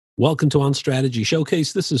Welcome to On Strategy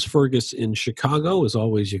Showcase. This is Fergus in Chicago. As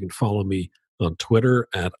always, you can follow me on Twitter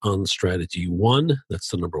at OnStrategy1. That's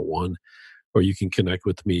the number one. Or you can connect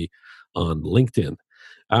with me on LinkedIn.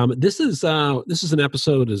 This is an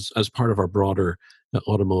episode as part of our broader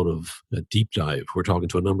automotive deep dive. We're talking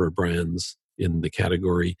to a number of brands in the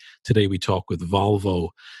category. Today we talk with Volvo,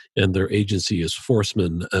 and their agency is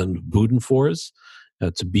Forsman and Bodenfors.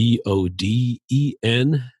 That's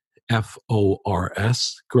Bodenfors.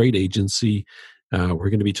 Great agency. We're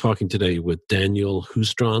going to be talking today with Daniel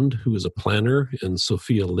Hustrand, who is a planner, and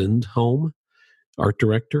Sophia Lindholm, art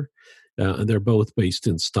director. And they're both based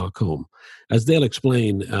in Stockholm. As they'll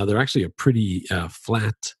explain, they're actually a pretty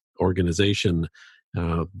flat organization.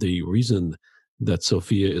 The reason that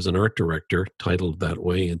Sophia is an art director, titled that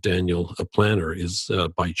way, and Daniel a planner, is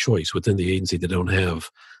by choice. Within the agency, they don't have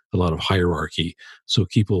a lot of hierarchy, so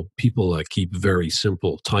people keep very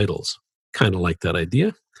simple titles. Kind of like that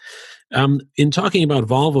idea. In talking about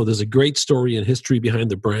Volvo, there's a great story and history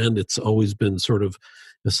behind the brand. It's always been sort of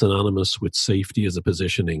synonymous with safety as a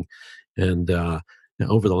positioning. And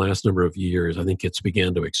over the last number of years, I think it's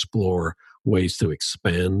began to explore ways to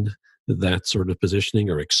expand that sort of positioning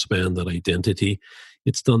or expand that identity.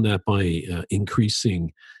 It's done that by increased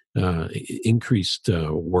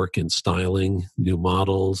work in styling, new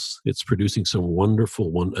models. It's producing some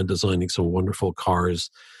wonderful and designing some wonderful cars,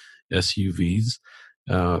 SUVs,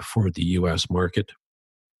 for the U.S. market.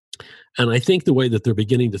 And I think the way that they're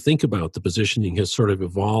beginning to think about the positioning has sort of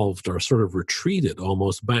evolved or sort of retreated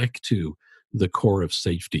almost back to the core of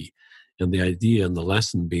safety. And the idea and the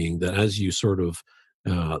lesson being that as you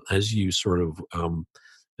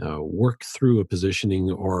work through a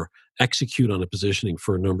positioning or execute on a positioning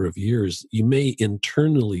for a number of years, you may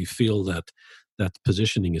internally feel that that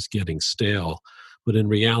positioning is getting stale. But in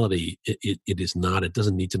reality, it is not. It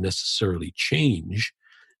doesn't need to necessarily change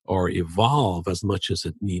or evolve as much as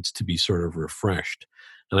it needs to be sort of refreshed.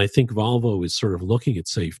 And I think Volvo is sort of looking at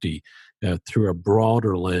safety through a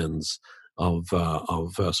broader lens of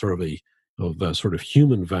sort of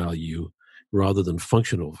human value rather than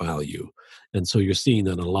functional value. And so you're seeing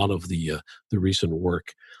that in a lot of the recent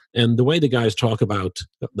work. And the way the guys talk about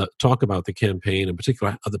the campaign, in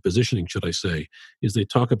particular the positioning, should I say, is they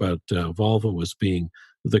talk about Volvo as being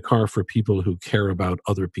the car for people who care about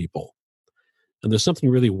other people. And there's something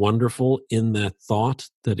really wonderful in that thought,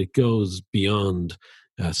 that it goes beyond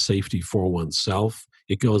safety for oneself.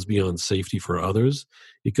 It goes beyond safety for others.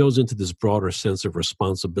 It goes into this broader sense of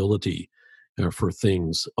responsibility for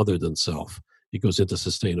things other than self. It goes into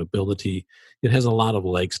sustainability. It has a lot of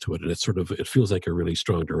legs to it, and it feels like a really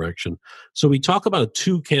strong direction. So we talk about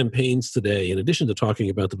two campaigns today. In addition to talking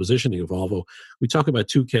about the positioning of Volvo, we talk about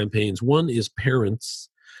two campaigns. One is Parents,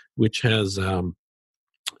 which has been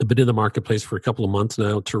in the marketplace for a couple of months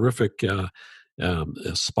now. Terrific a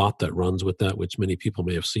spot that runs with that, which many people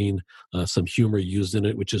may have seen. Some humor used in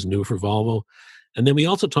it, which is new for Volvo. And then we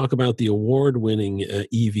also talk about the award-winning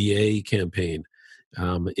EVA campaign.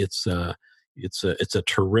 It's a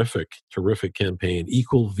terrific campaign.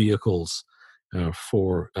 Equal vehicles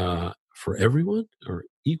for everyone, or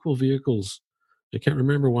equal vehicles. I can't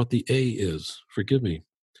remember what the A is. Forgive me.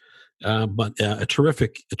 But a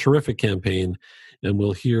terrific campaign, and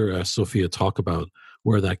we'll hear Sophia talk about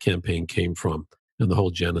where that campaign came from and the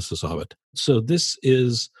whole genesis of it. So this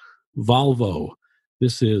is Volvo.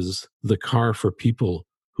 This is the car for people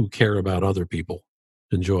who care about other people.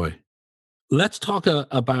 Enjoy. Let's talk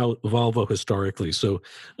about Volvo historically. So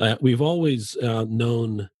we've always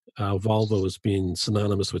known Volvo as being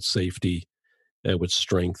synonymous with safety, with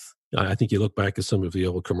strength. I think you look back at some of the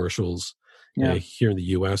old commercials here in the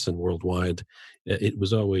U.S. and worldwide. It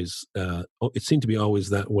was always, it seemed to be always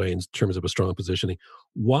that way in terms of a strong positioning.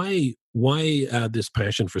 Why this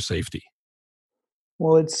passion for safety?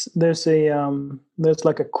 Well, there's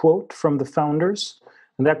like a quote from the founders,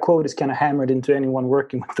 and that quote is kind of hammered into anyone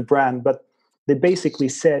working with the brand. But they basically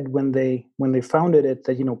said when they founded it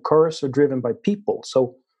that cars are driven by people.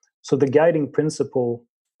 So the guiding principle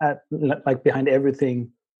behind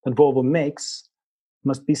everything that Volvo makes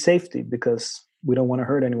must be safety, because we don't want to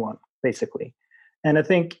hurt anyone, basically. And I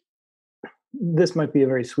think this might be a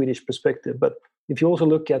very Swedish perspective, but if you also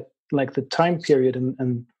look at like the time period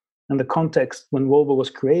and the context when Volvo was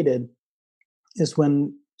created, is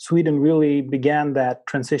when Sweden really began that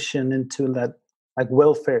transition into that like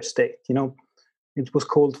welfare state. It was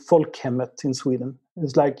called folkhemmet in Sweden.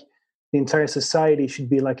 It's like the entire society should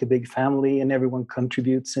be like a big family, and everyone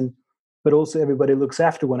contributes, but also everybody looks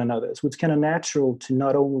after one another. So it's kind of natural to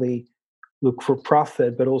not only look for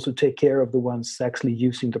profit, but also take care of the ones actually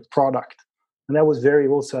using the product. And that was very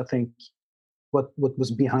also, I think, what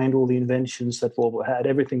was behind all the inventions that Volvo had.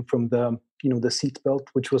 Everything from the the seat belt,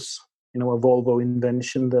 which was a Volvo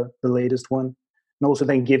invention, the latest one, and also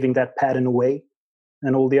then giving that pattern away,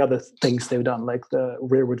 and all the other things they've done, like the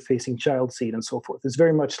rearward facing child seat and so forth. It's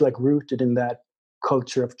very much like rooted in that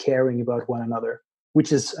culture of caring about one another,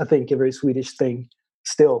 which is, I think, a very Swedish thing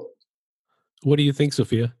still. What do you think,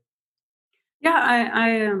 Sophia? Yeah,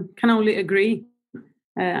 I can only agree.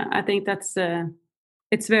 I think that's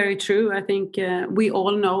it's very true. I think we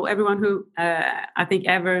all know, everyone who I think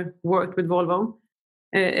ever worked with Volvo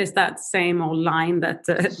is that same old line that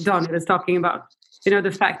Daniel is talking about.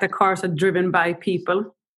 The fact that cars are driven by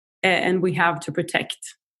people, and we have to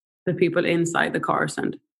protect the people inside the cars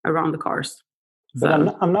and around the cars. But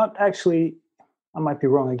I'm not actually, I might be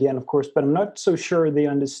wrong again, of course, but I'm not so sure they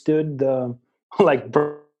understood the like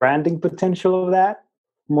branding potential of that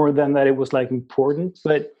more than that it was like important.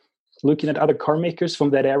 But looking at other car makers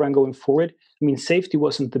from that era and going forward, I mean, safety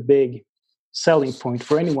wasn't the big selling point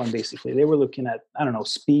for anyone, basically. They were looking at, I don't know,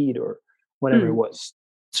 speed or whatever it was.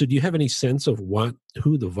 So do you have any sense of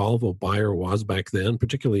who the Volvo buyer was back then,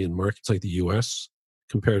 particularly in markets like the US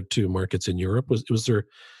compared to markets in Europe? Was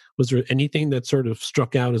there anything that sort of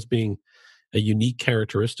struck out as being a unique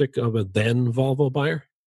characteristic of a then Volvo buyer?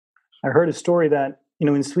 I heard a story that,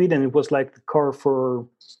 in Sweden, it was like the car for,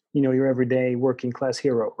 your everyday working class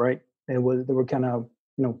hero, right? They were kind of,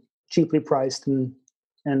 cheaply priced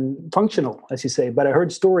and functional, as you say. But I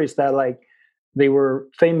heard stories that like they were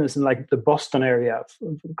famous in like the Boston area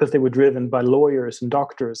because they were driven by lawyers and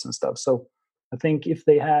doctors and stuff. So I think if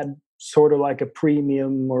they had sort of like a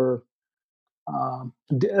premium or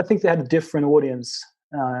I think they had a different audience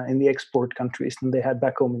in the export countries than they had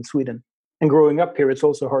back home in Sweden. And growing up here, it's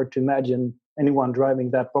also hard to imagine anyone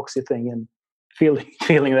driving that boxy thing and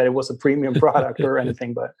feeling that it was a premium product or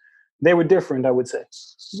anything. But they were different, I would say.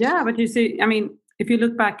 Yeah, but you see, I mean, if you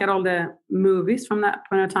look back at all the movies from that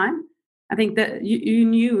point of time, I think that you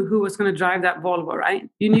knew who was going to drive that Volvo, right?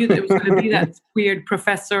 You knew that it was going to be that weird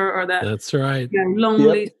professor or that That's right.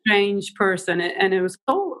 Lonely, strange person. And it was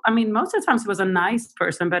most of the times it was a nice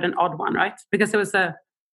person, but an odd one, right? Because it was a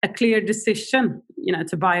clear decision,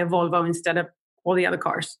 to buy a Volvo instead of all the other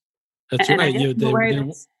cars. That's and right.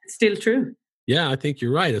 It's still true. Yeah, I think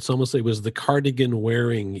you're right. It's almost like it was the cardigan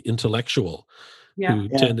wearing intellectual who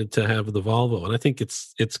tended to have the Volvo. And I think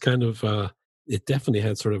it's kind of, it definitely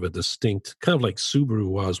had sort of a distinct, kind of like Subaru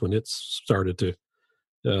was when it started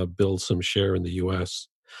to build some share in the US.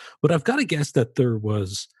 But I've got to guess that there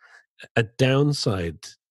was a downside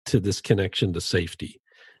to this connection to safety.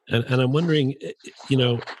 And I'm wondering,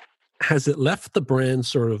 has it left the brand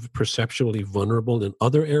sort of perceptually vulnerable in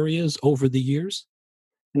other areas over the years?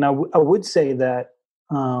 And I would say that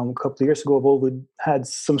a couple of years ago, Volvo had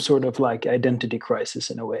some sort of like identity crisis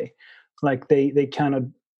in a way. Like they kind of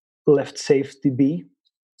left safety be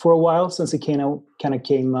for a while since it came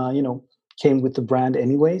with the brand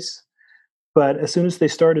anyways. But as soon as they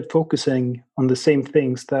started focusing on the same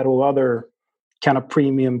things that all other kind of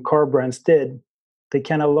premium car brands did, they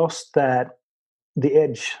kind of lost the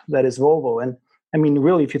edge that is Volvo. And I mean,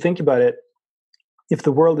 really, if you think about it, if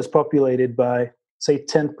the world is populated by, say,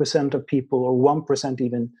 10% of people or 1%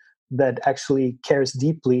 even that actually cares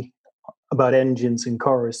deeply about engines and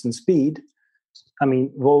cars and speed, I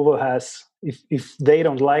mean, Volvo has, if they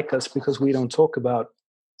don't like us because we don't talk about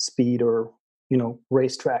speed or,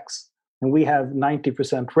 racetracks, and we have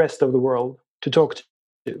 90% rest of the world to talk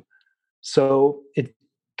to. So it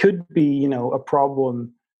could be, a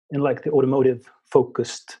problem in like the automotive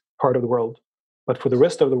focused part of the world. But for the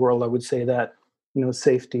rest of the world, I would say that,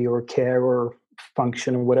 safety or care or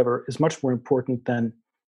function or whatever is much more important than,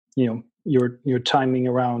 your timing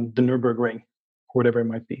around the Nürburgring or whatever it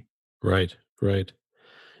might be. Right.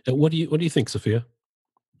 And what do you think, Sophia?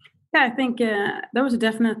 Yeah, I think there was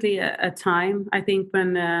definitely a time, I think,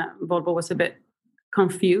 when Volvo was a bit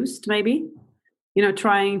confused, maybe,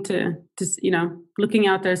 trying to looking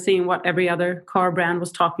out there, seeing what every other car brand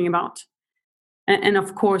was talking about. And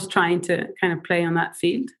of course, trying to kind of play on that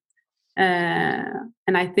field.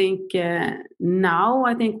 And I think now,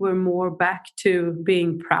 I think we're more back to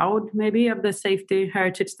being proud, maybe, of the safety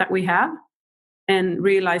heritage that we have, and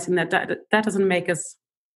realizing that doesn't make us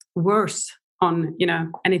worse on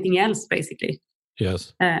anything else, basically.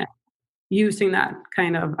 Yes. Using that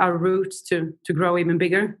kind of our roots to grow even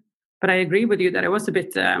bigger. But I agree with you that it was a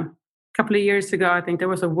bit a couple of years ago. I think there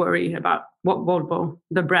was a worry about what Volvo,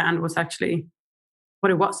 the brand, was actually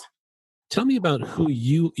what it was. Tell me about who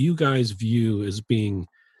you guys view as being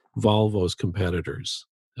Volvo's competitors.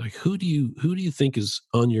 Like who do you think is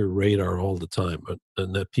on your radar all the time,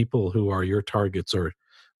 and that people who are your targets are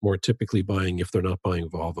more typically buying if they're not buying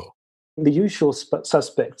Volvo? The usual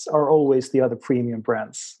suspects are always the other premium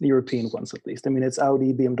brands, the European ones at least. I mean, it's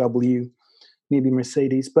Audi, BMW, maybe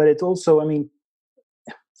Mercedes, but it's also, I mean,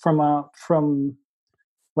 from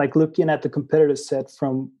like looking at the competitor set,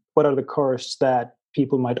 from what are the cars that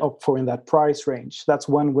people might opt for in that price range. That's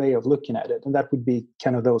one way of looking at it, and that would be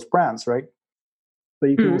kind of those brands, right? But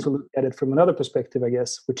you can also look at it from another perspective, I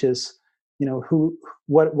guess, which is,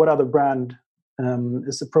 what other brand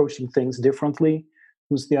is approaching things differently?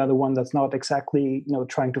 Who's the other one that's not exactly,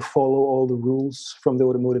 trying to follow all the rules from the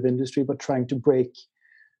automotive industry, but trying to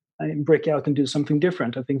break out and do something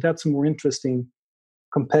different? I think that's a more interesting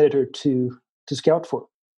competitor to scout for.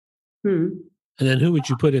 And then who would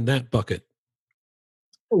you put in that bucket?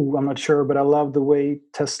 Oh, I'm not sure, but I love the way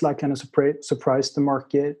Tesla kind of surprised the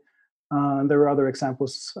market. There are other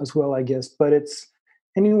examples as well, I guess, but it's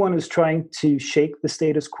anyone who's trying to shake the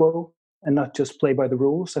status quo and not just play by the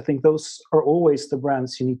rules. I think those are always the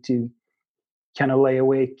brands you need to kind of lay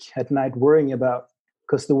awake at night worrying about,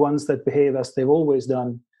 because the ones that behave as they've always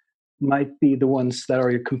done might be the ones that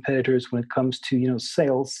are your competitors when it comes to,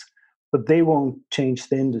 sales, but they won't change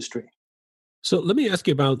the industry. So let me ask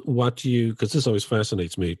you about because this always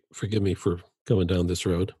fascinates me. Forgive me for going down this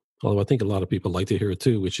road, although I think a lot of people like to hear it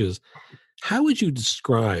too, which is, how would you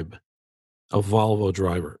describe a Volvo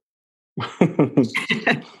driver?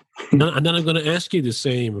 And then I'm going to ask you the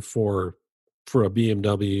same for a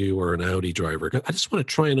BMW or an Audi driver. I just want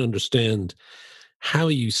to try and understand how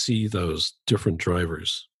you see those different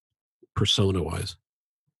drivers persona-wise.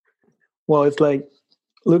 Well, it's like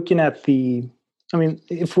looking at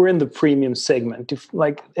if we're in the premium segment,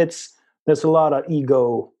 there's a lot of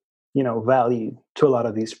ego, value to a lot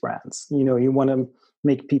of these brands. You want to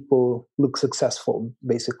make people look successful,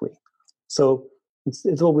 basically. So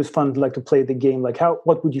it's always fun to play the game. Like,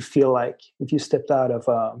 what would you feel like if you stepped out of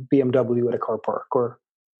a BMW at a car park, or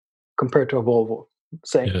compared to a Volvo,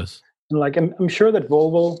 say? Yes. And I'm sure that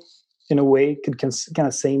Volvo, in a way, could kind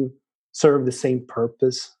of serve the same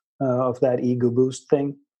purpose of that ego boost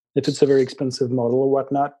thing, if it's a very expensive model or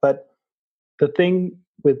whatnot. But the thing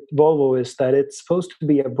with Volvo is that it's supposed to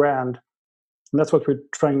be a brand, and that's what we're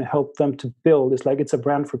trying to help them to build. It's like it's a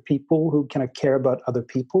brand for people who kind of care about other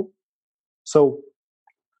people. So,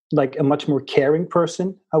 like a much more caring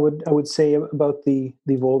person, I would say about the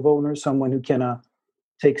Volvo owner, someone who kind of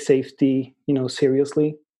takes safety,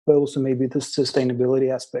 seriously, but also maybe the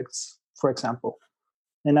sustainability aspects, for example.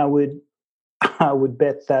 And I would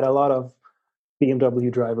bet that a lot of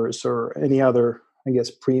BMW drivers or any other, I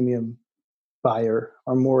guess, premium buyer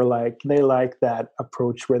are more like, they like that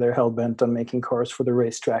approach where they're hell-bent on making cars for the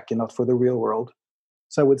racetrack and not for the real world.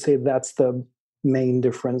 So I would say that's the main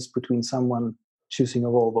difference between someone choosing a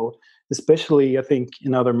Volvo, especially I think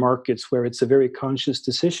in other markets where it's a very conscious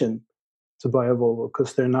decision to buy a Volvo,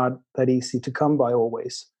 because they're not that easy to come by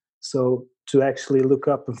always. So to actually look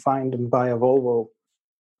up and find and buy a Volvo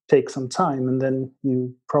takes some time, and then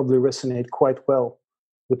you probably resonate quite well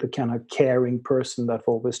with the kind of caring person that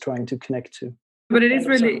Volvo is trying to connect to. But it is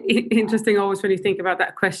really interesting always when you think about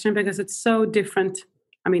that question, because it's so different.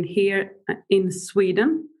 I mean, here in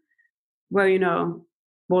Sweden, where,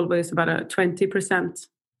 Volvo is about a 20%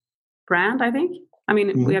 brand, I think. I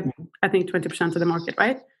mean, we have, I think, 20% of the market,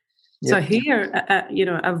 right? Yep. So here,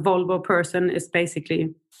 a Volvo person is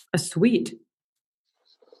basically a Swede,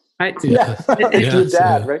 right? Yeah, your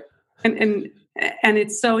dad, right? And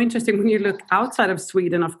it's so interesting when you look outside of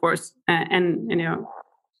Sweden, of course, and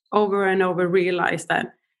over and over realize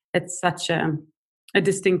that it's such a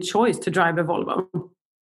distinct choice to drive a Volvo,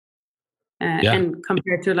 and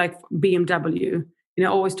compared to like BMW,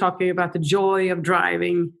 always talking about the joy of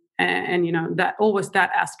driving, and that always that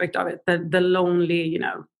aspect of it, the lonely,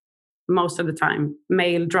 most of the time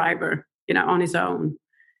male driver, on his own,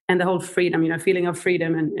 and the whole freedom, feeling of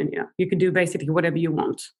freedom, and you can do basically whatever you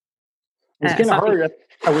want. It's kind of hard,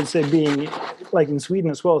 I would say, being like in Sweden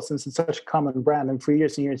as well, since it's such a common brand, and for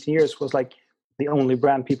years and years and years was like the only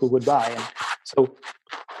brand people would buy. And so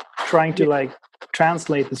trying to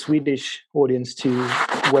translate the Swedish audience to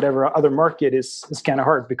whatever other market is kind of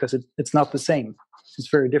hard, because it's not the same. It's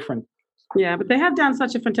very different. Yeah, but they have done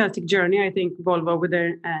such a fantastic journey, I think, Volvo, with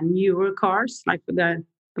their newer cars, like with the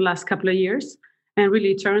last couple of years, and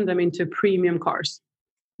really turned them into premium cars.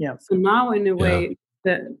 Yeah. So now, in a way,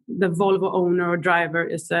 the Volvo owner or driver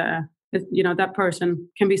is that person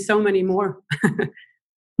can be so many more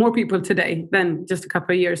people today than just a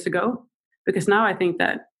couple of years ago. Because now I think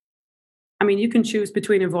that, you can choose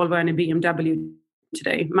between a Volvo and a BMW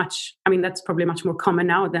today. That's probably much more common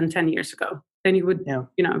now than 10 years ago. Then you would,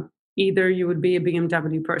 either you would be a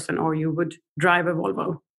BMW person or you would drive a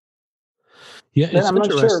Volvo. Yeah, Then it's I'm not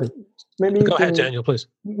sure. interesting. Maybe you Go ahead, can Daniel, please.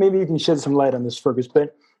 maybe you can shed some light on this, Fergus.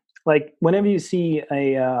 But like whenever you see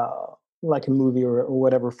a like a movie or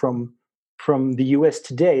whatever from the US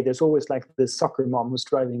today, there's always like this soccer mom who's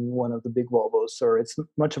driving one of the big Volvos, or it's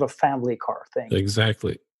much of a family car thing.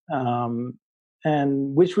 Exactly. Um,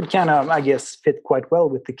 and which would kind of, I guess, fit quite well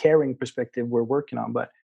with the caring perspective we're working on. But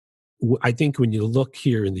I think when you look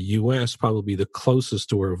here in the US, probably the closest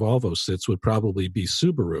to where Volvo sits would probably be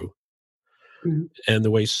Subaru. Mhm. And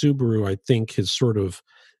the way Subaru, I think, has sort of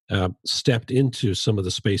stepped into some of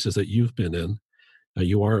the spaces that you've been in,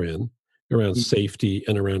 you are in, around safety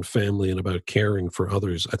and around family and about caring for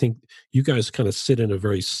others. I think you guys kind of sit in a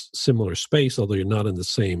very similar space, although you're not in the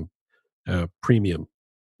same premium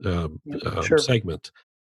sure. segment.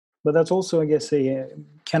 But that's also, I guess, a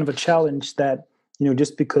kind of a challenge that,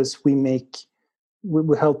 just because we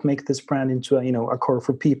help make this brand into a car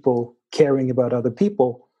for people caring about other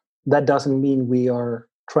people, that doesn't mean we are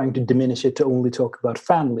trying to diminish it to only talk about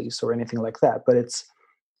families or anything like that. But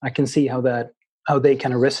I can see how they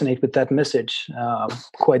kind of resonate with that message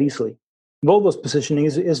quite easily. Volvo's positioning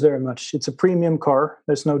is very much, it's a premium car.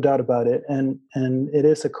 There's no doubt about it. And it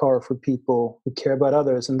is a car for people who care about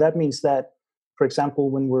others. And that means that, for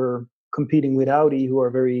example, when we're competing with Audi, who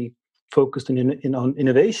are very focused on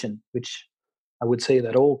innovation, which I would say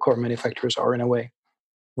that all car manufacturers are in a way,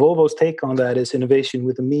 Volvo's take on that is innovation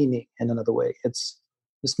with a meaning in another way. It's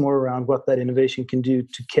more around what that innovation can do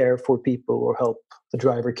to care for people or help the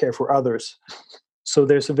driver care for others. So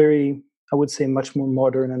there's a very, I would say, much more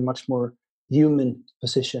modern and much more human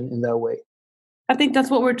position in that way. I think that's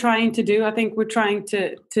what we're trying to do. I think we're trying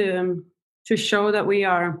to show that we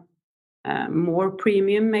are more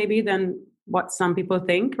premium maybe than what some people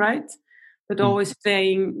think, right? But always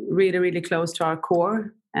staying really, really close to our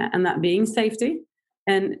core, and that being safety,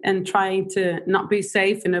 and trying to not be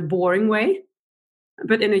safe in a boring way,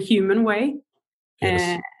 but in a human way.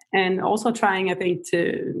 Yes. And also trying, I think,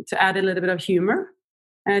 to add a little bit of humor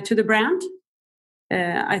to the brand.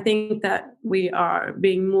 I think that we are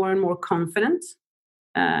being more and more confident,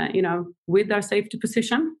 with our safety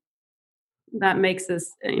position. That makes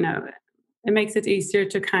us, it makes it easier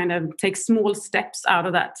to kind of take small steps out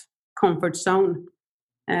of that comfort zone.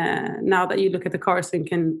 Now that you look at the cars and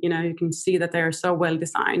you can see that they are so well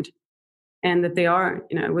designed, and that they are,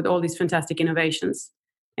 with all these fantastic innovations.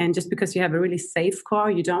 And just because you have a really safe car,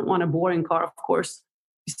 you don't want a boring car, of course.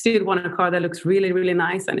 You still want a car that looks really, really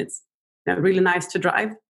nice, and it's really nice to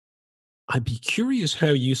drive. I'd be curious how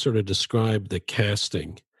you sort of describe the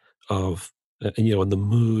casting of, and the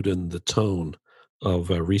mood and the tone of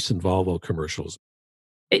recent Volvo commercials.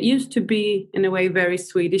 It used to be, in a way, very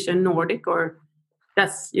Swedish and Nordic, or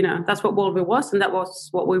that's what Volvo was, and that was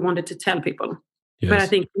what we wanted to tell people. Yes. But I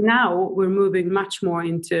think now we're moving much more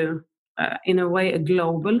into, in a way, a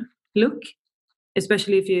global look,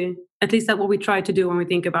 especially at least that's what we try to do when we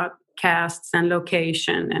think about casts and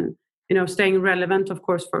location and, staying relevant, of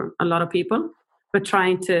course, for a lot of people, but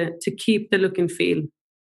trying to keep the look and feel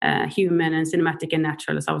human and cinematic and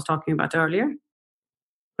natural, as I was talking about earlier.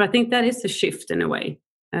 But I think that is a shift in a way,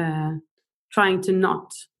 trying to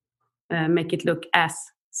not make it look as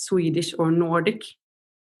Swedish or Nordic.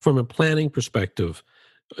 From a planning perspective,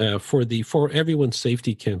 for everyone's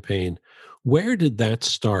safety campaign, where did that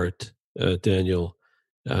start, Daniel?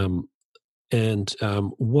 And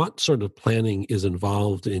what sort of planning is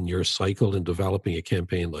involved in your cycle in developing a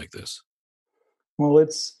campaign like this? Well,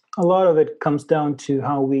 it's a lot of it comes down to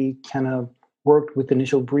how we kind of worked with the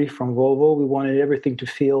initial brief from Volvo. We wanted everything to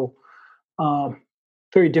feel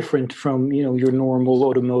very different from your normal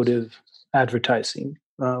automotive advertising.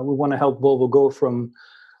 We want to help Volvo go from,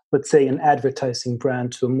 let's say, an advertising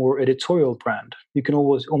brand to a more editorial brand. You can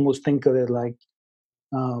almost think of it like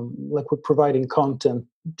we're providing content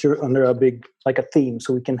under a big, like a theme,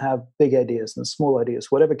 so we can have big ideas and small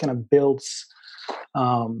ideas, whatever kind of builds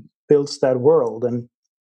that world,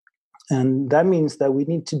 and that means that we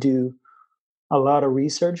need to do a lot of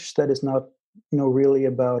research that is not really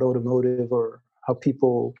about automotive or how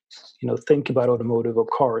people think about automotive or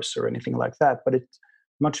cars or anything like that, but it's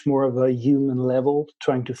much more of a human level,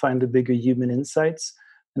 trying to find the bigger human insights.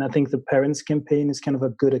 And I think the Parents campaign is kind of a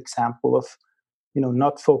good example of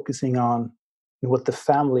not focusing on what the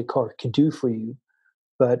family car can do for you,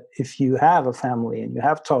 but if you have a family and you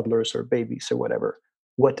have toddlers or babies or whatever,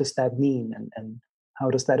 what does that mean, and how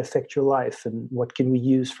does that affect your life, and what can we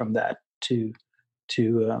use from that to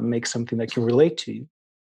make something that can relate to you.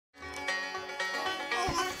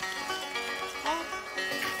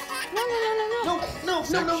 No,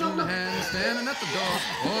 section hand standing at the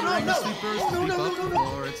door, ordering the sweepers to sweep up the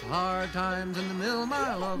floor. It's hard times in the mill,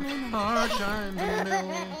 my love, hard times in the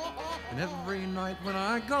mill. And every night when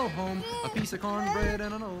I go home, a piece of cornbread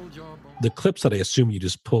and an old jawbone. The clips that I assume you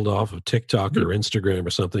just pulled off of TikTok or Instagram or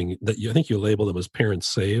something, that I think you label them as parent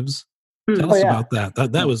saves. Tell us about that.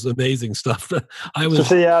 That was amazing stuff.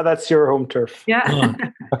 Sophia, that's your home turf. Yeah.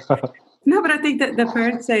 No, but I think that the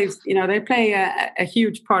parent saves, they play a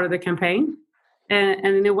huge part of the campaign.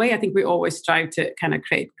 And in a way, I think we always strive to kind of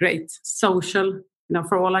create great social,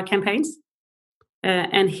 for all our campaigns.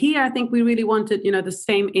 And here, I think we really wanted, the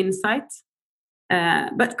same insight,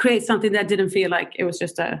 but create something that didn't feel like it was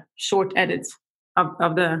just a short edit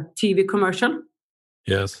of the TV commercial.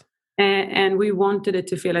 Yes. And we wanted it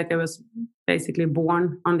to feel like it was basically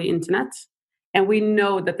born on the internet. And we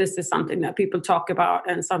know that this is something that people talk about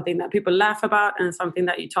and something that people laugh about and something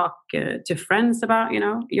that you talk to friends about,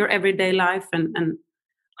 your everyday life and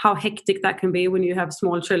how hectic that can be when you have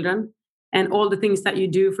small children and all the things that you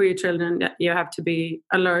do for your children that you have to be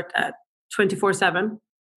alert at 24/7.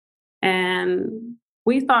 And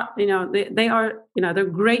we thought, they are, they're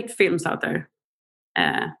great films out there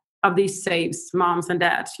of these saves, moms and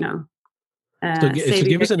dads, So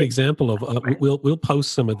give us an example of. We'll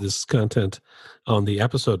post some of this content on the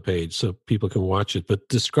episode page so people can watch it. But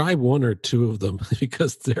describe one or two of them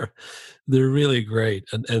because they're really great.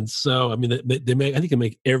 And so I mean they make, I think, it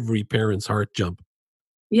make every parent's heart jump.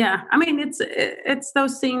 Yeah, I mean it's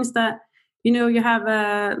those things that you have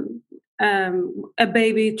a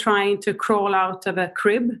baby trying to crawl out of a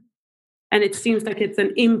crib, and it seems like it's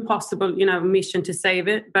an impossible mission to save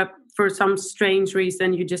it, but for some strange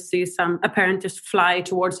reason, you just see a parent just fly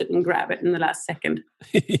towards it and grab it in the last second.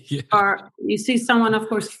 Yeah. Or you see someone, of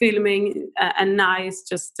course, filming a nice,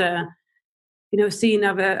 just, scene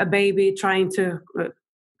of a baby trying to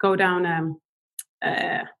go down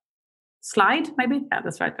a slide, maybe? Yeah,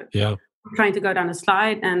 that's right. Yeah. Trying to go down a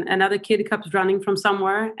slide, and another kid comes running from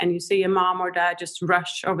somewhere, and you see a mom or dad just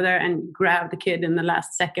rush over there and grab the kid in the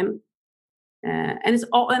last second. And it's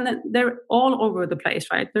all, and they're all over the place,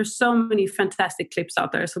 right? There's so many fantastic clips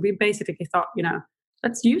out there. So we basically thought,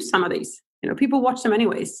 let's use some of these. People watch them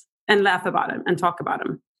anyways and laugh about them and talk about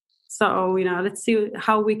them. So, let's see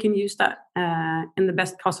how we can use that in the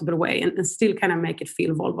best possible way and still kind of make it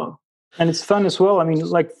feel Volvo. And it's fun as well. I mean,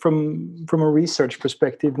 like from a research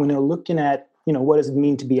perspective, when you're looking at, what does it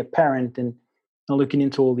mean to be a parent and looking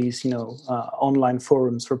into all these, online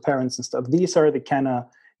forums for parents and stuff, these are the kind of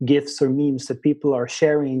GIFs or memes that people are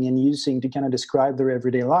sharing and using to kind of describe their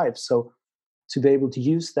everyday lives. So to be able to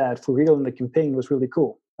use that for real in the campaign was really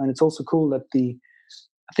cool. And it's also cool that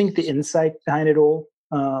I think the insight behind it all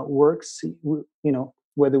works,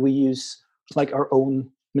 whether we use like our own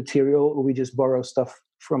material or we just borrow stuff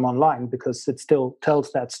from online, because it still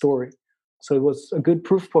tells that story. So it was a good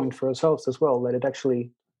proof point for ourselves as well that it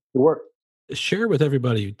actually worked. Share with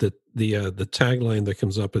everybody the tagline that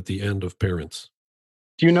comes up at the end of Parents.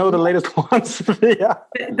 Do you know the latest ones? Yeah.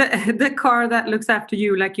 The car that looks after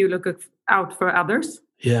you like you look out for others.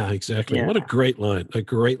 Yeah, exactly. Yeah. What a great line. A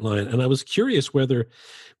great line. And I was curious whether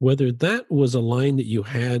that was a line that you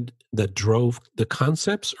had that drove the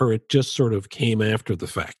concepts, or it just sort of came after the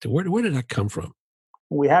fact. Where did that come from?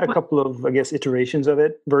 We had a couple of, I guess, iterations of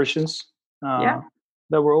it, versions that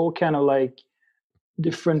were all kind of like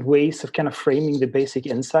different ways of kind of framing the basic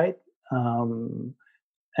insight. And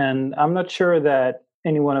I'm not sure that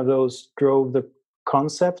any one of those drove the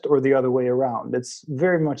concept or the other way around. It's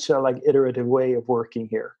very much a like iterative way of working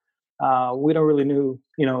here. We don't really know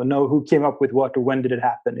who came up with what or when did it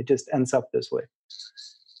happen. It just ends up this way.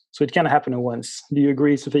 So it kind of happened at once. Do you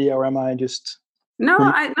agree, Sophia, or am I just? No,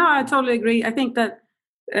 I totally agree. I think that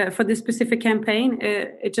for this specific campaign,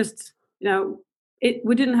 it just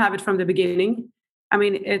we didn't have it from the beginning. I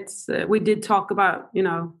mean, it's we did talk about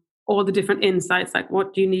all the different insights, like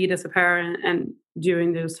what do you need as a parent and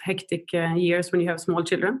during those hectic years when you have small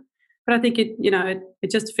children. But I think it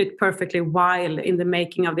just fit perfectly while in the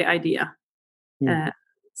making of the idea.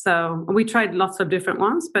 So we tried lots of different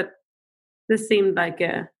ones, but this seemed like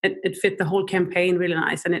it fit the whole campaign really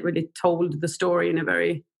nice, and it really told the story in a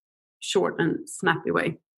very short and snappy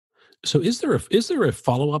way. So is there a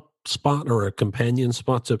follow-up spot or a companion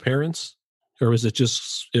spot to Parents, or is it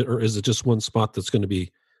just one spot that's going to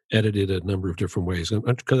be edited a number of different ways?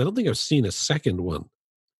 Because I don't think I've seen a second one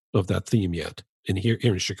of that theme yet here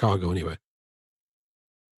in Chicago anyway.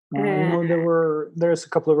 There's a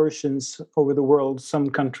couple of versions over the world. Some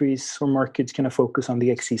countries or markets kind of focus on the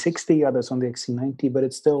XC60, others on the XC90, but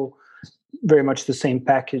it's still very much the same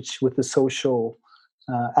package with the social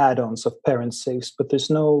add-ons of parent safes, but there's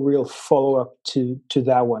no real follow-up to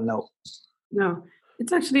that one. No,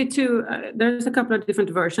 it's actually there's a couple of different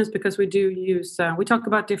versions because we do use, we talk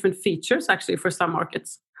about different features actually for some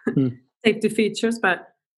markets, safety features, but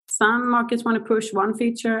some markets want to push one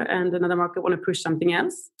feature and another market want to push something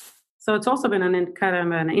else. So it's also been kind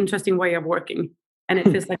of an interesting way of working. And it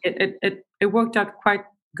feels like it worked out quite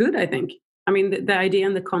good, I think. I mean, the idea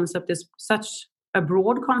and the concept is such a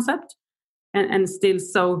broad concept and still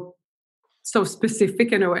so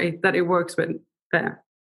specific in a way that it works with.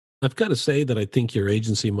 I've got to say that I think your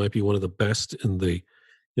agency might be one of the best in the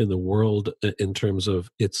world in terms of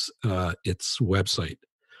its website.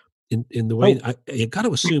 In the way I got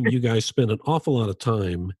to assume you guys spend an awful lot of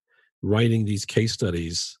time writing these case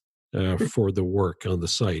studies for the work on the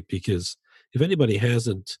site, because if anybody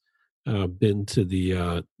hasn't been to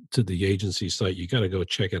the agency site, you got to go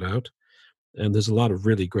check it out. And there's a lot of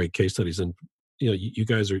really great case studies, and you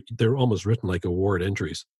guys they're almost written like award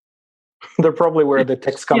entries. They're probably where the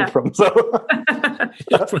text comes from. So,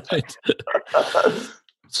 right.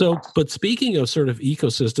 So, but speaking of sort of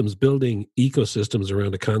ecosystems, building ecosystems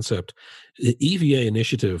around a concept, the EVA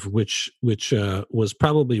initiative, which was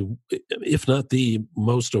probably, if not the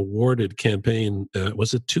most awarded campaign,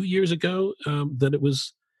 was it 2 years ago that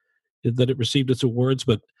it received its awards?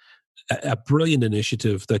 But a brilliant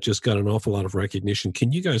initiative that just got an awful lot of recognition.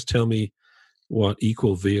 Can you guys tell me what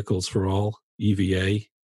Equal Vehicles for All, EVA,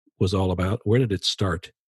 was all about? Where did it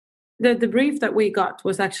start? The brief that we got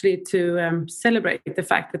was actually to celebrate the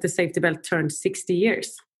fact that the safety belt turned 60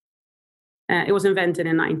 years. It was invented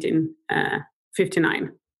in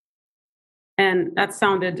 1959. And that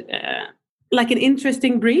sounded like an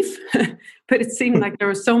interesting brief, but it seemed like there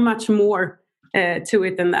was so much more to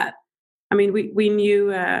it than that. I mean, we knew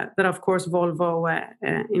that, of course, Volvo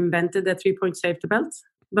invented the 3-point safety belt,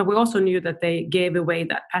 but we also knew that they gave away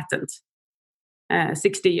that patent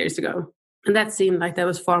 60 years ago. And that seemed like that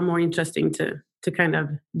was far more interesting to kind of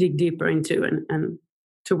dig deeper into and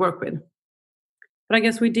to work with. But I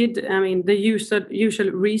guess we did, I mean, the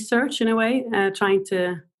usual research in a way, trying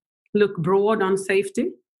to look broad on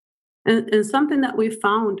safety. And something that we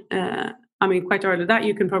found, I mean, quite early, that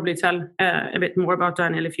you can probably tell a bit more about,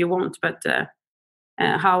 Daniel, if you want, but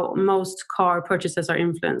how most car purchases are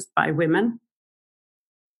influenced by women.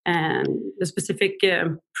 And the specific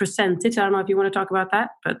percentage, I don't know if you want to talk about that,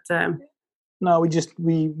 but... No,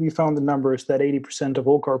 we found the numbers that 80% of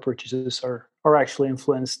all car purchases are actually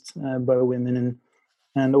influenced by women,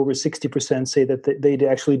 and over 60% say that they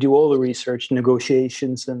actually do all the research,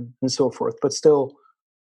 negotiations, and so forth. But still,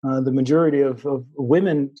 the majority of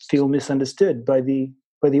women feel misunderstood by the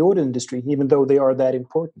auto industry, even though they are that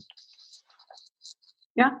important.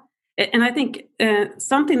 Yeah, and I think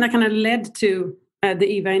something that kind of led to the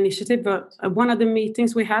EVA initiative, one of the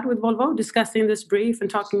meetings we had with Volvo discussing this brief and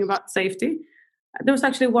talking about safety, there was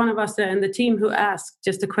actually one of us in the team who asked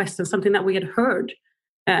just a question, something that we had heard.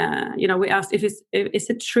 We asked, is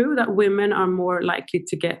it true that women are more likely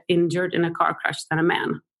to get injured in a car crash than a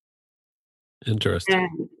man?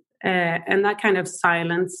 Interesting. And that kind of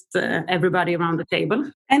silenced everybody around the table.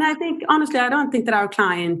 And I think, honestly, I don't think that our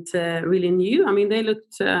client really knew. I mean, they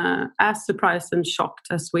looked as surprised and shocked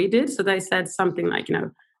as we did. So they said something like,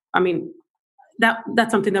 I mean,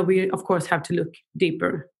 that's something that we, of course, have to look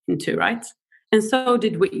deeper into, right? And so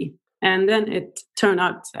did we. And then it turned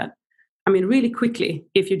out that, I mean, really quickly,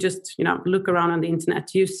 if you just, look around on the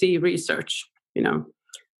internet, you see research,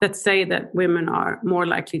 that say that women are more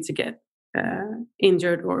likely to get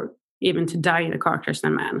injured or even to die in a car crash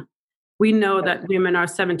than men. We know that women are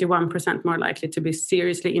 71% more likely to be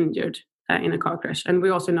seriously injured in a car crash. And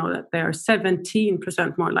we also know that they are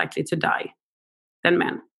 17% more likely to die than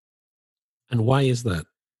men. And why is that?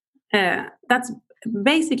 That's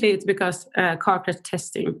basically, it's because car crash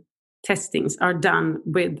testings are done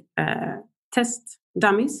with test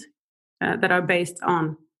dummies that are based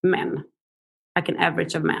on men, like an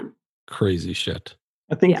average of men. Crazy shit.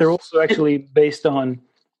 I think they're also actually based on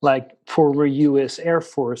like former U.S. Air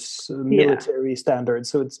Force military standards.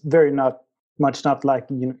 So it's very not like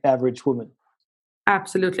average woman.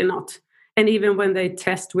 Absolutely not. And even when they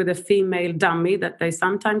test with a female dummy that they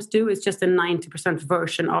sometimes do, it's just a 90%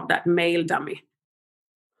 version of that male dummy.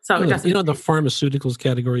 So the pharmaceuticals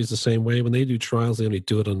category is the same way. When they do trials, they only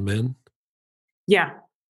do it on men. Yeah.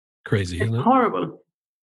 Crazy, isn't it? Horrible.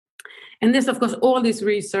 And this, of course, all this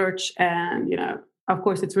research and, of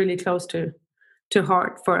course, it's really close to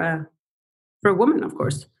heart for a woman, of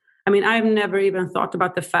course. I mean, I've never even thought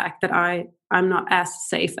about the fact that I'm not as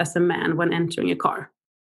safe as a man when entering a car.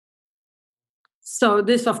 So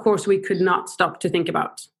this, of course, we could not stop to think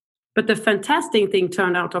about. But the fantastic thing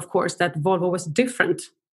turned out, of course, that Volvo was different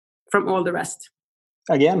from all the rest.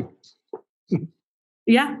 Again.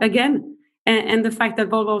 Yeah, again. And the fact that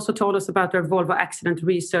Volvo also told us about their Volvo Accident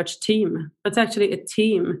Research Team. That's actually a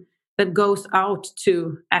team that goes out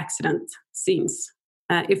to accident scenes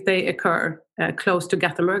if they occur close to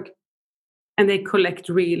Gothenburg. And they collect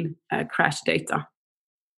real crash data.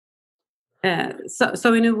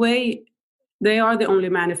 So in a way, they are the only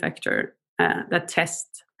manufacturer that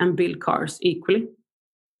test and build cars equally.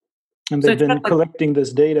 And they've been collecting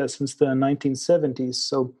this data since the 1970s.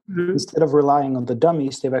 So instead of relying on the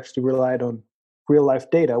dummies, they've actually relied on real life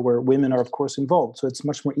data where women are, of course, involved. So it's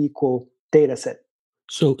much more equal data set.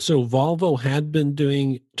 So Volvo had been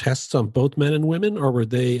doing tests on both men and women, or were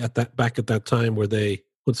they back at that time where they,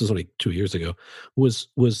 this was only 2 years ago,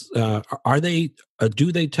 are they,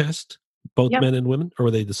 do they test both men and women, or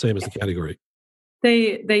are they the same as the category?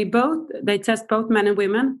 They test both men and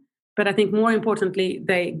women. But I think more importantly,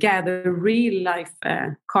 they gather real life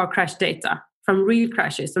car crash data from real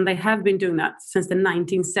crashes. And they have been doing that since the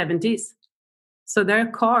 1970s. So their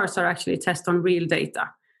cars are actually tested on real data.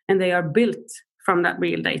 And they are built from that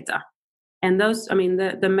real data. And those, I mean,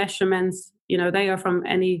 the measurements, they are from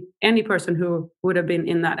any person who would have been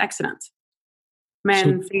in that accident.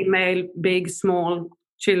 Men, female, big, small,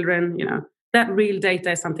 children, that real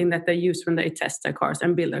data is something that they use when they test their cars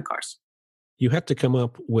and build their cars. You had to come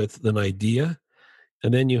up with an idea,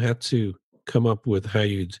 and then you had to come up with how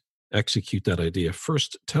you'd execute that idea.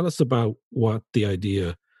 First, tell us about what the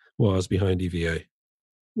idea was behind EVA.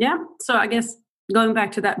 Yeah, so I guess going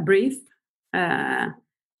back to that brief,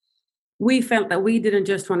 we felt that we didn't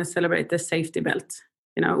just want to celebrate the safety belt.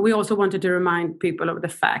 We also wanted to remind people of the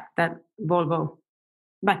fact that Volvo,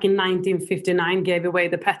 back in 1959, gave away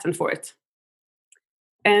the patent for it.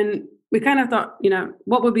 And we kind of thought,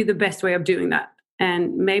 what would be the best way of doing that?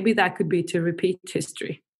 And maybe that could be to repeat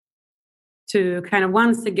history, to kind of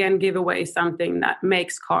once again give away something that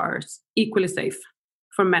makes cars equally safe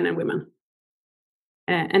for men and women.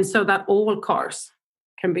 And so that all cars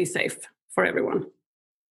can be safe for everyone.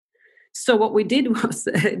 So what we did was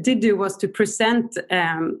to present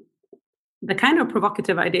the kind of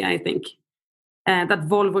provocative idea, I think, that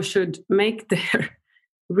Volvo should make their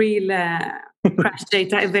real crash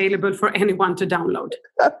data available for anyone to download.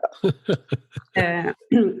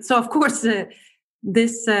 So of course,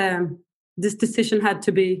 this decision had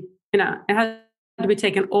to be, it had to be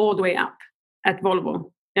taken all the way up at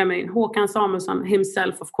Volvo. I mean, Håkan Samuelsson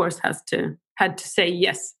himself, of course, had to say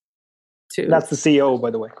yes to. That's the CEO,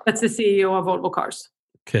 by the way. That's the CEO of Volvo Cars.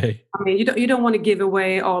 Okay. I mean, you don't want to give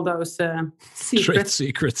away all those secrets. Trade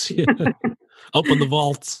secrets. Yeah. Open the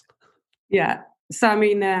vaults. Yeah. So I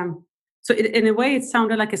mean, in a way, it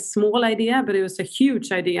sounded like a small idea, but it was a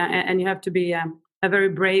huge idea, and you have to be a very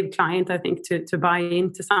brave client, I think, to buy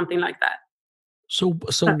into something like that. So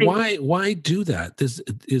why do that? This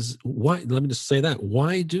is why. Let me just say that.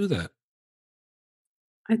 Why do that?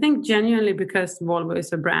 I think genuinely because Volvo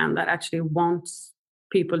is a brand that actually wants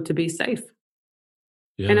people to be safe.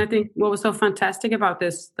 Yeah. And I think what was so fantastic about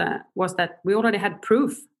this was that we already had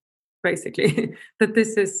proof, basically, that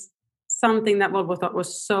this is something that Volvo thought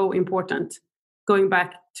was so important. Going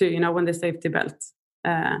back to when the safety belt,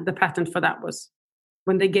 the patent for that was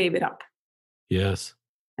when they gave it up. Yes.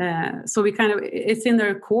 So we it's in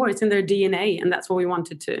their core, it's in their DNA, and that's what we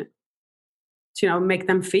wanted to make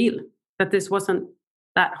them feel that this wasn't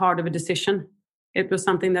that hard of a decision. It was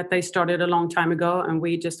something that they started a long time ago, and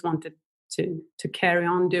we just wanted to carry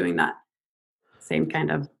on doing that same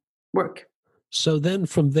kind of work. So then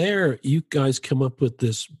from there, you guys come up with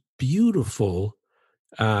this beautiful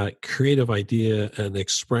creative idea and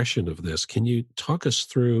expression of this. Can you talk us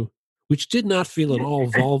through, which did not feel at all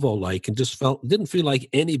Volvo-like and just didn't feel like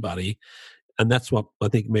anybody, and that's what I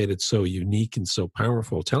think made it so unique and so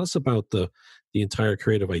powerful. Tell us about the entire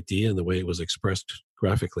creative idea and the way it was expressed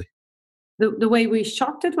graphically. The way we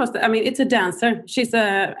shot it was, it's a dancer. She's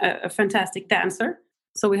a fantastic dancer.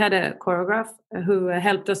 So we had a choreograph who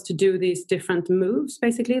helped us to do these different moves,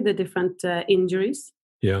 basically, the different injuries.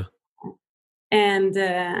 Yeah. And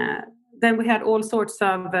then we had all sorts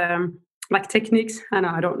of techniques.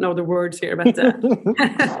 I don't know the words here, but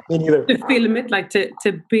Me neither. to film it,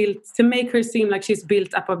 to make her seem like she's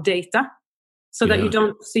built up of data, so that you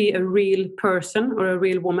don't see a real person or a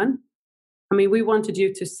real woman. I mean, we wanted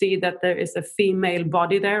you to see that there is a female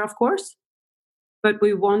body there, of course, but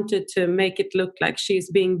we wanted to make it look like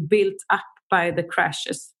she's being built up by the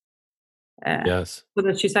crashes. Yes. So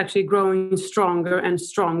that she's actually growing stronger and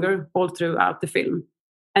stronger all throughout the film.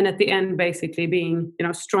 And at the end, basically being,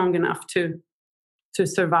 strong enough to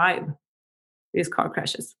survive these car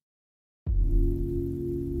crashes.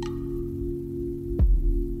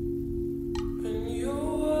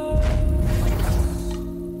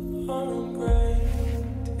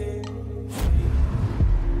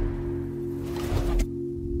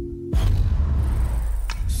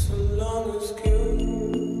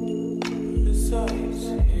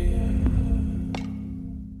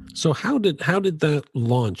 So how did that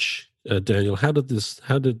launch, Daniel? How did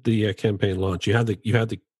the campaign launch? You had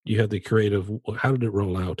the creative. How did it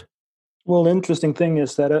roll out? Well, the interesting thing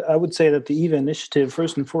is that I would say that the EVA initiative,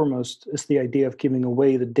 first and foremost, is the idea of giving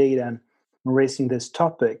away the data and raising this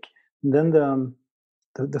topic. And then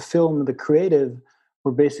the film, the creative,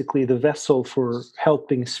 were basically the vessel for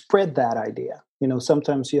helping spread that idea.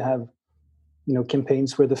 Sometimes you have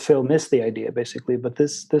campaigns where the film is the idea, basically, but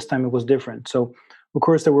this time it was different. So, of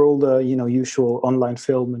course, there were all the usual online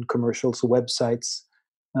film and commercials, websites.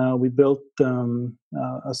 We built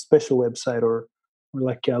a special website or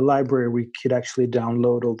like a library where you could actually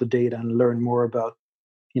download all the data and learn more about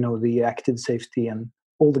the active safety and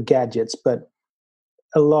all the gadgets, but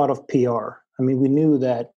a lot of PR. I mean, we knew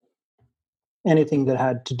that anything that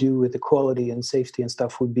had to do with equality and safety and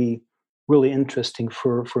stuff would be really interesting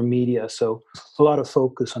for media. So a lot of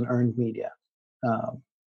focus on earned media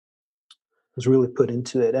was really put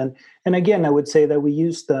into it. And again, I would say that we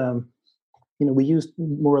used we used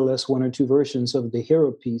more or less one or two versions of the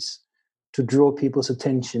hero piece to draw people's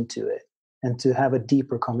attention to it and to have a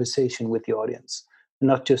deeper conversation with the audience, and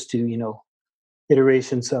not just to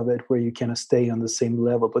iterations of it where you kind of stay on the same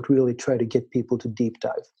level, but really try to get people to deep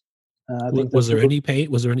dive. I think was there any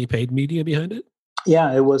paid media behind it?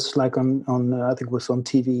 Yeah, it was like on I think it was on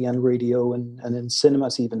TV and radio and in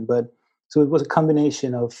cinemas even. But so it was a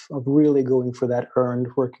combination of really going for that earned,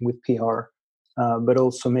 working with PR, but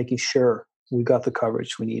also making sure we got the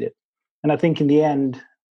coverage we needed. And I think in the end,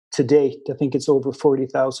 to date, I think it's over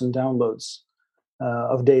 40,000 downloads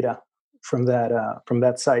of data from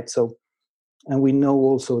that site. So, and we know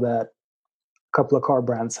also that a couple of car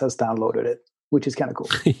brands has downloaded it, which is kind of cool.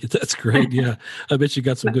 That's great. Yeah. I bet you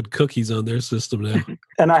got some good cookies on their system now.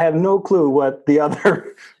 And I have no clue what the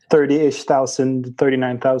other 39,000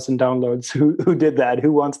 downloads, who did that,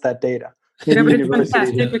 who wants that data. But it's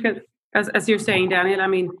fantastic because, as you're saying, Daniel, I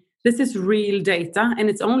mean, this is real data and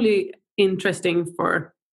it's only interesting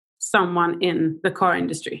for someone in the car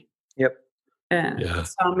industry. Yep.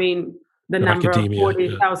 So, I mean, the number of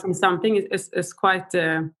 40,000 something is quite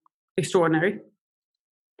extraordinary.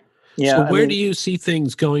 Yeah. So where do you see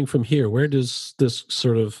things going from here? Where does this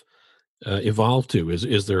sort of evolve to?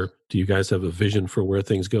 Do you guys have a vision for where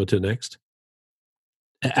things go to next?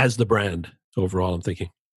 As the brand overall, I'm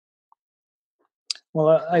thinking.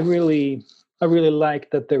 Well, I really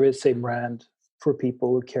like that there is a brand for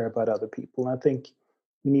people who care about other people. And I think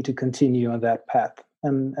we need to continue on that path.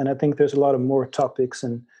 And I think there's a lot of more topics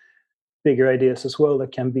and bigger ideas as well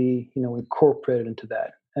that can be, incorporated into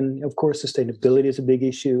that. And of course, sustainability is a big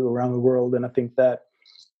issue around the world. And I think that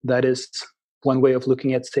is one way of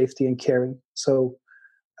looking at safety and caring. So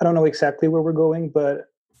I don't know exactly where we're going, but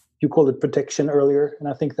you called it protection earlier. And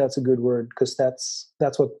I think that's a good word because that's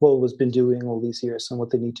what Volvo's been doing all these years and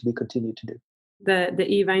what they need to be continued to do. The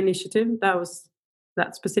EVA initiative, that was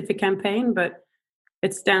that specific campaign, but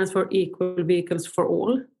it stands for Equal Vehicles for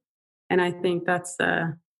All. And I think that's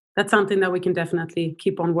something that we can definitely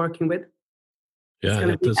keep on working with. Yeah,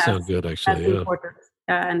 that does sound good, actually. Important,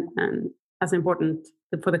 and as important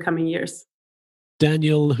for the coming years.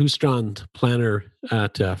 Daniel Hustrand, planner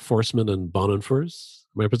at Forsman and Bonenfors.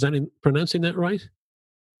 Am I pronouncing that right?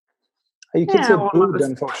 You can say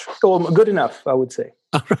Bonenfors. Good enough, I would say.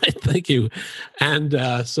 All right, thank you. And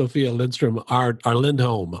Sophia Lindstrom, our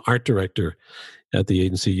Lindholm, art director at the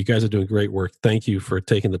agency. You guys are doing great work. Thank you for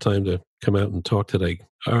taking the time to come out and talk today.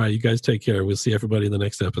 All right, you guys take care. We'll see everybody in the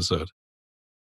next episode.